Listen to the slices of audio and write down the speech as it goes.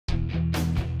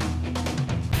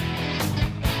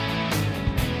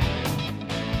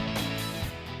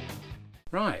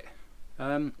Right,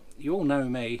 you all know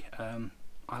me,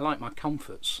 I like my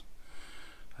comforts.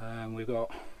 We've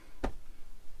got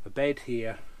a bed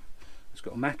here, it's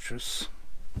got a mattress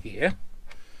here,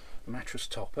 a mattress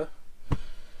topper,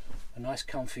 a nice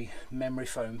comfy memory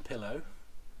foam pillow,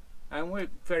 and we're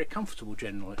very comfortable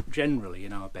generally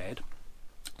in our bed.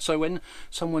 So when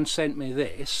someone sent me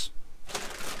this, it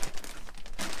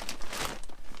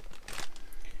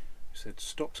said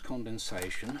stops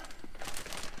condensation.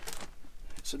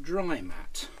 It's a dry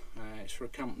mat. It's for a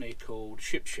company called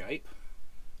Shipshape.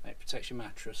 It protects your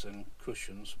mattress and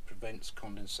cushions, prevents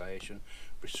condensation,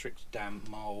 restricts damp,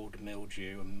 mould,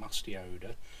 mildew and musty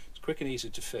odour. It's quick and easy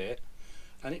to fit,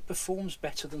 and it performs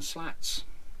better than slats.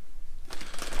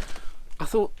 I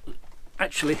thought,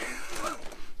 actually,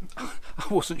 I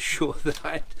wasn't sure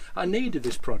that I needed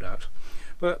this product,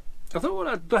 but I thought, well,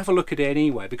 I'd have a look at it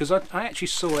anyway, because I actually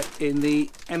saw it in the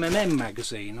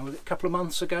magazine a couple of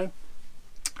months ago,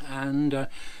 and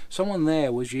someone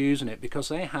there was using it because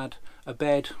they had a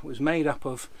bed that was made up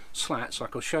of slats,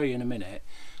 like I'll show you in a minute,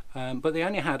 but they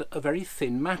only had a very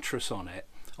thin mattress on it,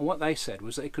 and what they said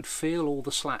was they could feel all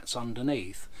the slats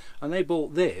underneath, and they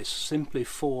bought this simply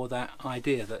for that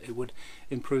idea that it would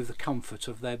improve the comfort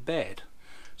of their bed.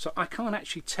 So I can't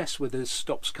actually test whether this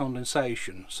stops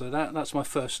condensation, so that's my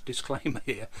first disclaimer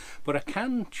here, but I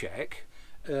can check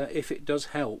if it does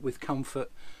help with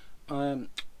comfort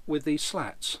with these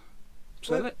slats.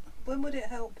 So when would it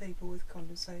help people with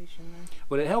condensation then?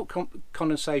 Well, it helps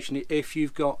condensation if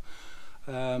you've got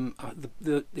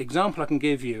the example I can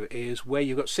give you is where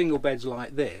you've got single beds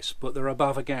like this, but they're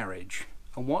above a garage,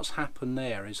 and what's happened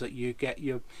there is that you've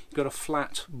got a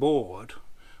flat board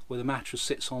where the mattress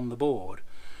sits on the board,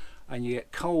 and you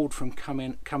get cold from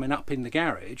coming up in the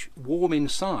garage, warm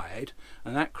inside,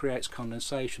 and that creates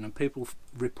condensation, and people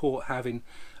report having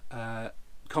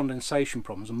condensation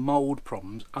problems and mould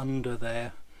problems under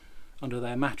their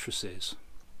mattresses.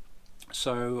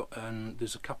 So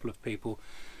there's a couple of people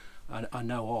I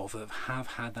know of that have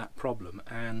had that problem,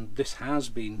 and this has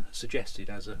been suggested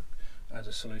as a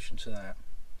solution to that.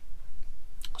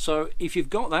 So if you've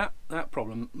got that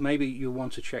problem, maybe you'll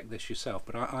want to check this yourself,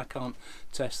 but I can't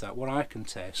test that. What I can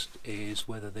test is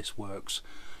whether this works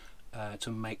to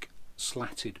make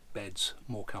slatted beds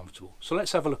more comfortable. So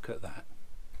let's have a look at that.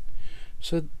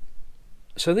 So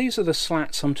these are the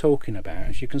slats I'm talking about.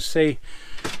 As you can see,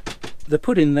 they're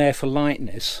put in there for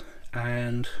lightness,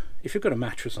 and if you've got a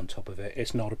mattress on top of it,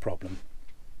 it's not a problem.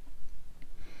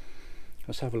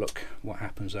 Let's have a look what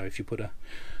happens though if you put a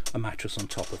mattress on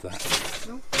top of that.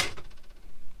 Oh.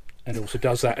 And it also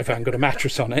does that if I haven't got a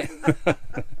mattress on it.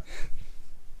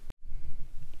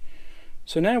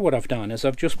 So now what I've done is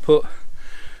I've just put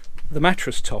the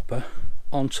mattress topper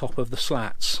on top of the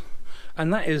slats,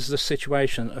 and that is the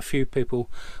situation a few people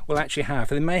will actually have.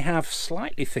 They may have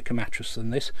slightly thicker mattress than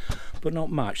this, but not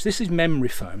much. This is memory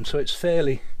foam, so it's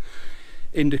fairly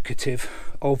indicative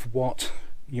of what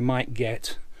you might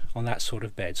get on that sort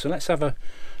of bed. So let's have a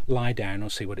lie down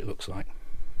and see what it looks like.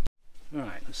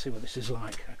 Right, let's see what this is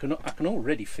like. I can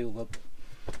already feel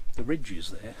the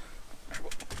ridges there.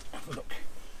 Have a look.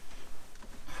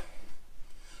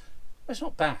 It's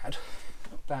not bad,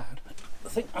 not bad. I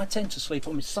think I tend to sleep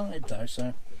on my side though,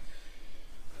 so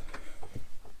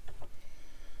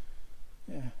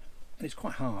yeah, and it's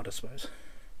quite hard, I suppose.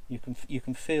 You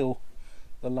can feel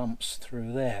the lumps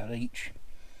through there at each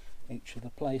of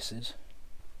the places.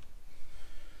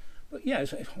 But yeah,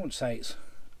 I wouldn't say it's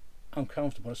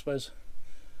uncomfortable. I suppose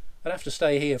I'd have to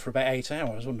stay here for about 8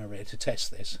 hours, wouldn't I, really, to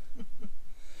test this.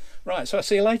 Right, so I'll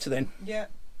see you later then. Yeah.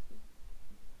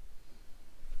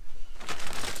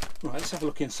 Right, let's have a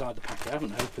look inside the packet. I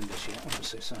haven't opened this yet,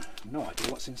 obviously, so I have no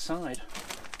idea what's inside.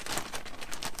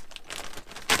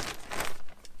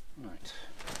 Right,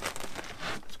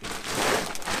 let's get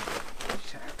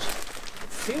it out. It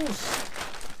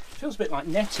feels a bit like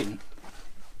netting,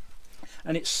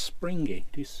 and it's springy.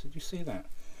 Do you see that?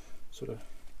 Sort of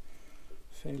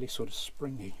fairly sort of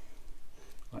springy,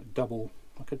 like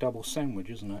a double sandwich,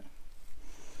 isn't it?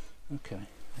 Okay,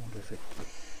 I wonder if it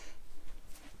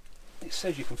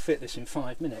says you can fit this in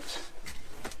 5 minutes,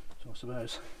 so I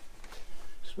suppose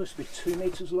it's supposed to be 2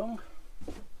 meters long.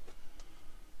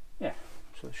 Yeah,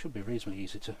 so it should be reasonably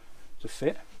easy to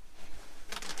fit.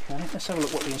 Okay, let's have a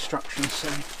look what the instructions say.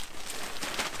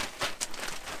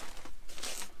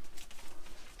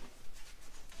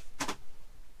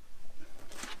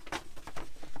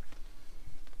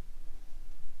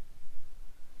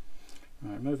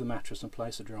 Right, remove the mattress and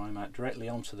place the dry mat directly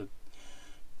onto the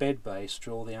bed base.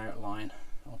 Draw the outline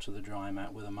onto the dry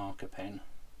mat with a marker pen.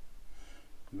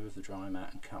 Remove the dry mat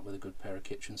and cut with a good pair of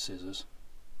kitchen scissors.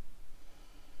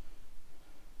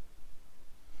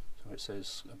 it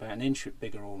says about an inch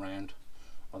bigger all round,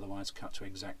 otherwise cut to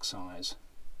exact size.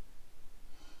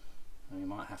 And you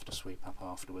might have to sweep up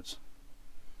afterwards.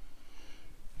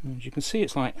 As you can see,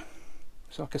 it's like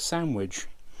a sandwich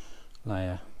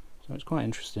layer, so it's quite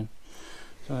interesting.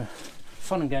 So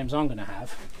fun and games I'm going to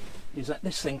have is that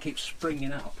this thing keeps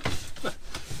springing up.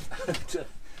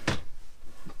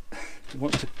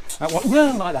 Well,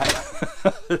 like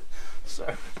that. So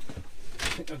I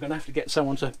think I'm going to have to get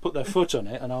someone to put their foot on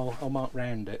it, and I'll mark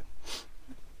round it.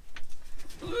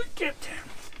 Get down.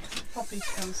 Poppy's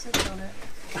come sit on it.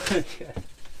 Yeah.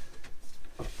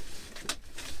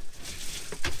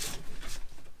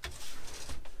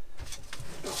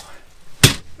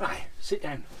 Right, sit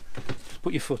down. Just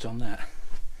put your foot on that.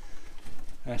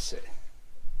 That's it.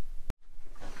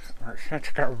 Right,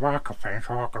 let's get the microphone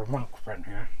so I've got a microphone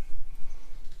here.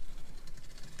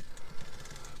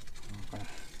 Okay.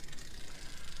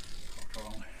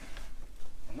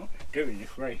 I'm not doing this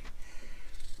very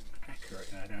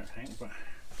accurately, I don't think, but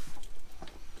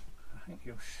I think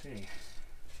you'll see.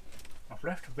 I've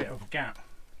left a bit of a gap.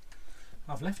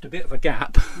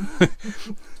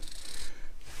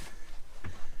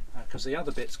 Because the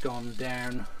other bit's gone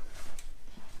down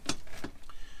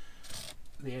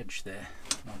the edge there.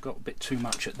 I've got a bit too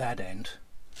much at that end.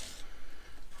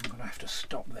 I'm going to have to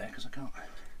stop there because I can't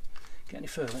get any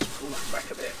further. Let's pull that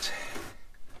back a bit.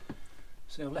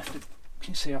 So I've left it.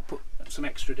 Can you see I put some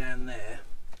extra down there?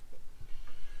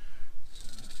 So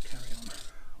carry on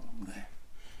along there.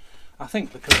 I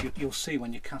think because you'll see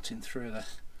when you're cutting through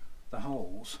the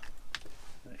holes,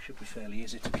 that it should be fairly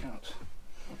easy to cut.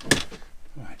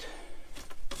 Right.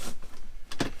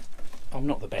 I'm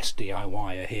not the best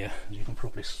DIYer here, as you can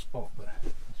probably spot, but I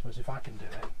suppose if I can do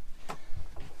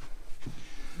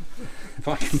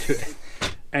it,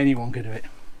 anyone can do it.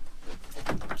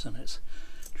 So let's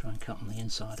try and cut on the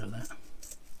inside of that.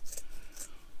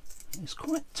 It's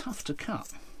quite tough to cut.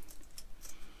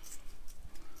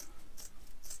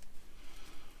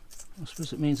 I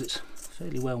suppose it means it's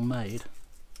fairly well made.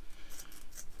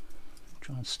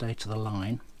 Try and stay to the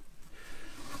line.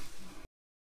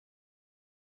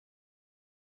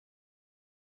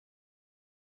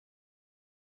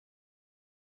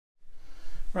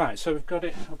 Right, so I've got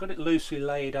it loosely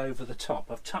laid over the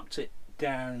top. I've tucked it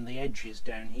down the edges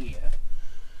down here,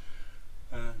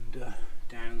 and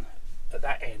down at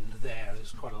that end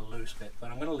there's quite a loose bit,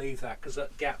 but I'm going to leave that because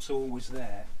that gap's always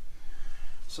there.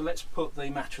 So let's put the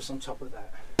mattress on top of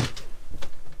that.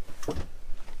 I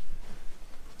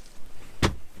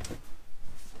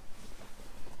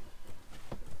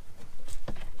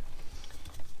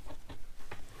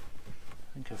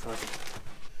think if I was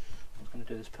going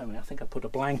to do this permanently, I think I put a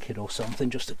blanket or something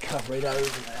just to cover it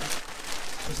over there.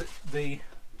 Because the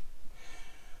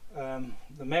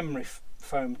memory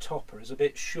foam topper is a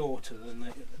bit shorter than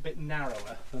a bit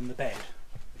narrower than the bed,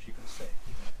 as you can see.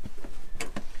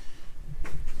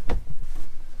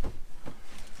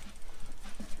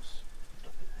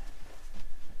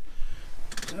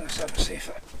 So let's have a see if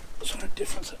that sort of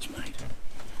difference that's made.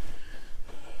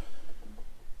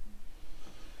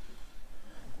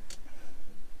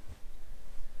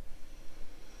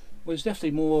 Well, there's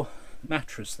definitely more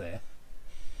mattress there.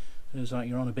 It's like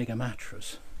you're on a bigger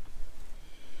mattress.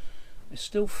 It's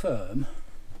still firm,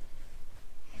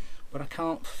 but I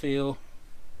can't feel,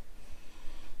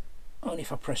 only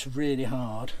if I press really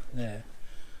hard there,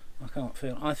 I can't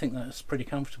feel. I think that's pretty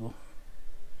comfortable.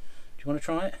 Do you want to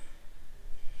try it?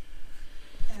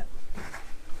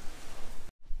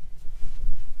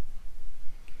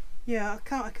 Yeah,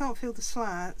 I can't feel the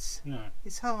slats. No.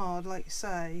 It's hard, like you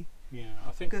say. Yeah,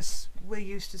 I think because we're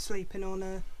used to sleeping on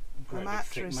a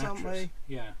mattress, aren't we?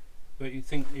 Yeah, but you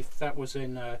think if that was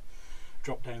in a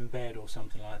drop-down bed or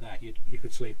something like that, you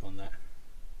could sleep on that.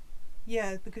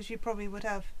 Yeah, because you probably would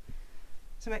have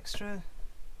some extra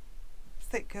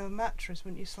thicker mattress,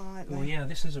 wouldn't you, slightly? Well, yeah,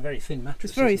 this is a very thin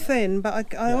mattress. It's very thin,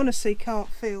 but I honestly can't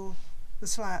feel the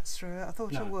slats through it. I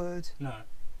thought I would. No.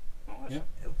 Yeah.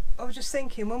 I was just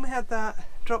thinking, when we had that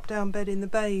drop-down bed in the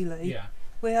Bailey,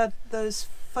 we had those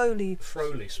Foley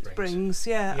springs,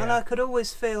 yeah, and I could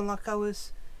always feel like I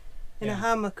was in a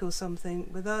hammock or something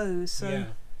with those. So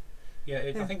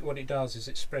I think what it does is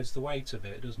it spreads the weight a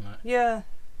bit, doesn't it? Yeah.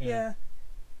 I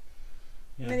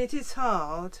mean, it is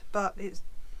hard, but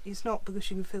it's not because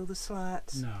you can feel the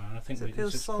slats. No, and I think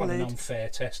it's quite an unfair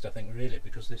test, I think, really,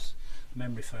 because this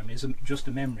memory foam is just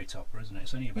a memory topper, isn't it?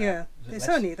 It's only about it's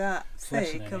only that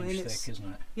thick. Less than an inch thick, isn't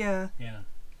it? Yeah.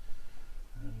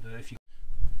 And if you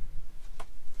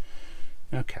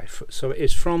so it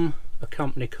is from a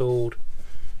company called,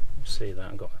 let's see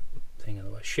that, I've got a thing in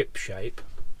the way, Ship Shape.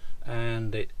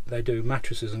 and they do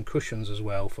mattresses and cushions as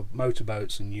well for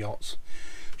motorboats and yachts,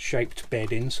 shaped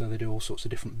bedding, so they do all sorts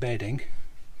of different bedding.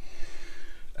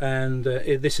 And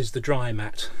this is the dry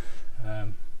mat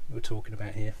we're talking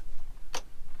about here. Does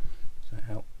that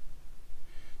help?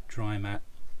 Dry mat,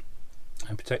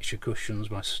 and protects your cushions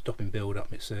by stopping build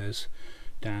up, it says.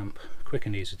 Damp, quick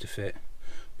and easy to fit,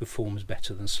 performs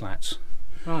better than slats.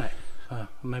 Right, I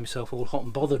made myself all hot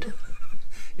and bothered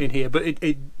in here, but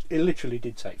it literally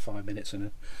did take 5 minutes,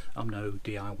 and I'm no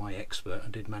DIY expert. I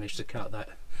did manage to cut that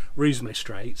reasonably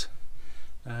straight,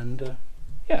 and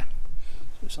yeah,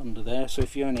 so it's under there. So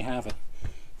if you only have a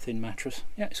thin mattress,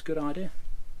 yeah, it's a good idea.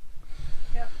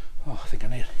 Yeah. Oh, I think I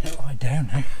need to lie down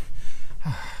now.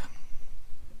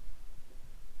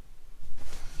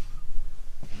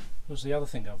 Because the other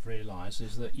thing I've realised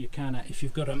is that you can, if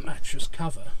you've got a mattress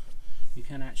cover, you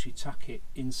can actually tuck it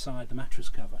inside the mattress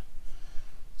cover,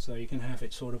 so you can have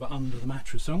it sort of under the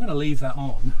mattress. So I'm going to leave that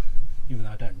on, even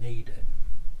though I don't need it.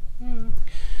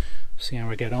 See how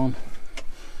I get on.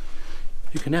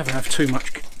 You can never have too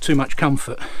much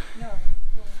comfort. No.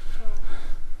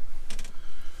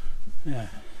 Yeah.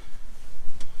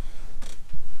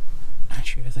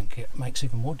 Actually, I think it makes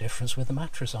even more difference with the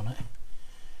mattress on it.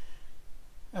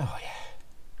 Oh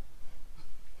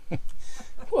yeah.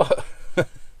 What?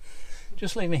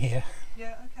 Just leave me here.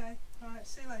 Yeah, okay. Alright,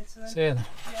 see you later then. See you then.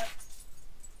 Yeah.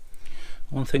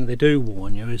 One thing they do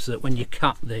warn you is that when you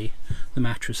cut the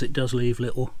mattress, it does leave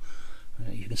little,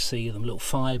 you can see them, little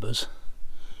fibres.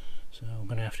 So I'm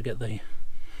going to have to get the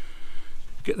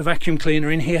vacuum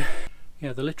cleaner in here.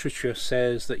 Yeah, the literature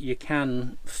says that you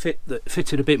can fit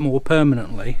it a bit more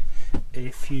permanently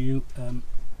if you I don't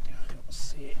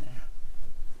see it now.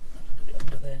 A bit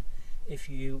under there. If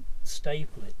you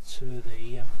staple it to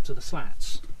the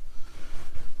slats.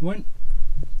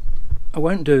 I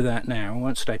won't do that now. I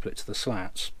won't staple it to the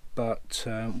slats, but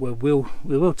we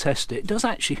will test it. It does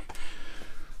actually.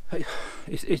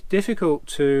 It's difficult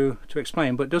to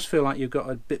explain, but it does feel like you've got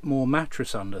a bit more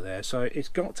mattress under there, so it's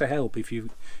got to help if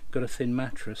you've got a thin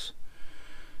mattress.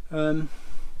 We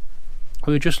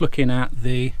were just looking at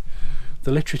the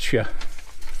literature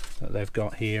that they've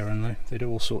got here, and they do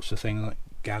all sorts of things like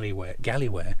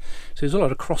galleywear. So there's a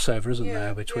lot of crossover, isn't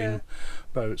there, between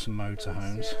boats and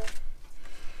motorhomes.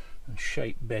 And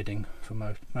shape bedding for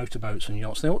motorboats and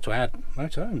yachts. They ought to add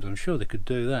motorhomes. I'm sure they could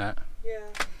do that. Yeah.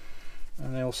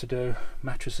 And they also do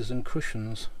mattresses and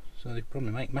cushions, so they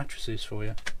probably make mattresses for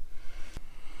you.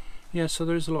 Yeah, so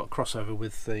there is a lot of crossover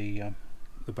with the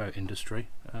boat industry.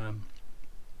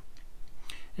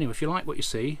 Anyway, if you like what you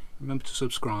see, remember to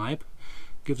subscribe,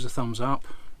 give us a thumbs up,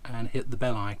 and hit the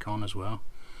bell icon as well.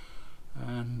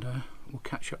 And we'll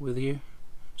catch up with you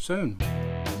soon.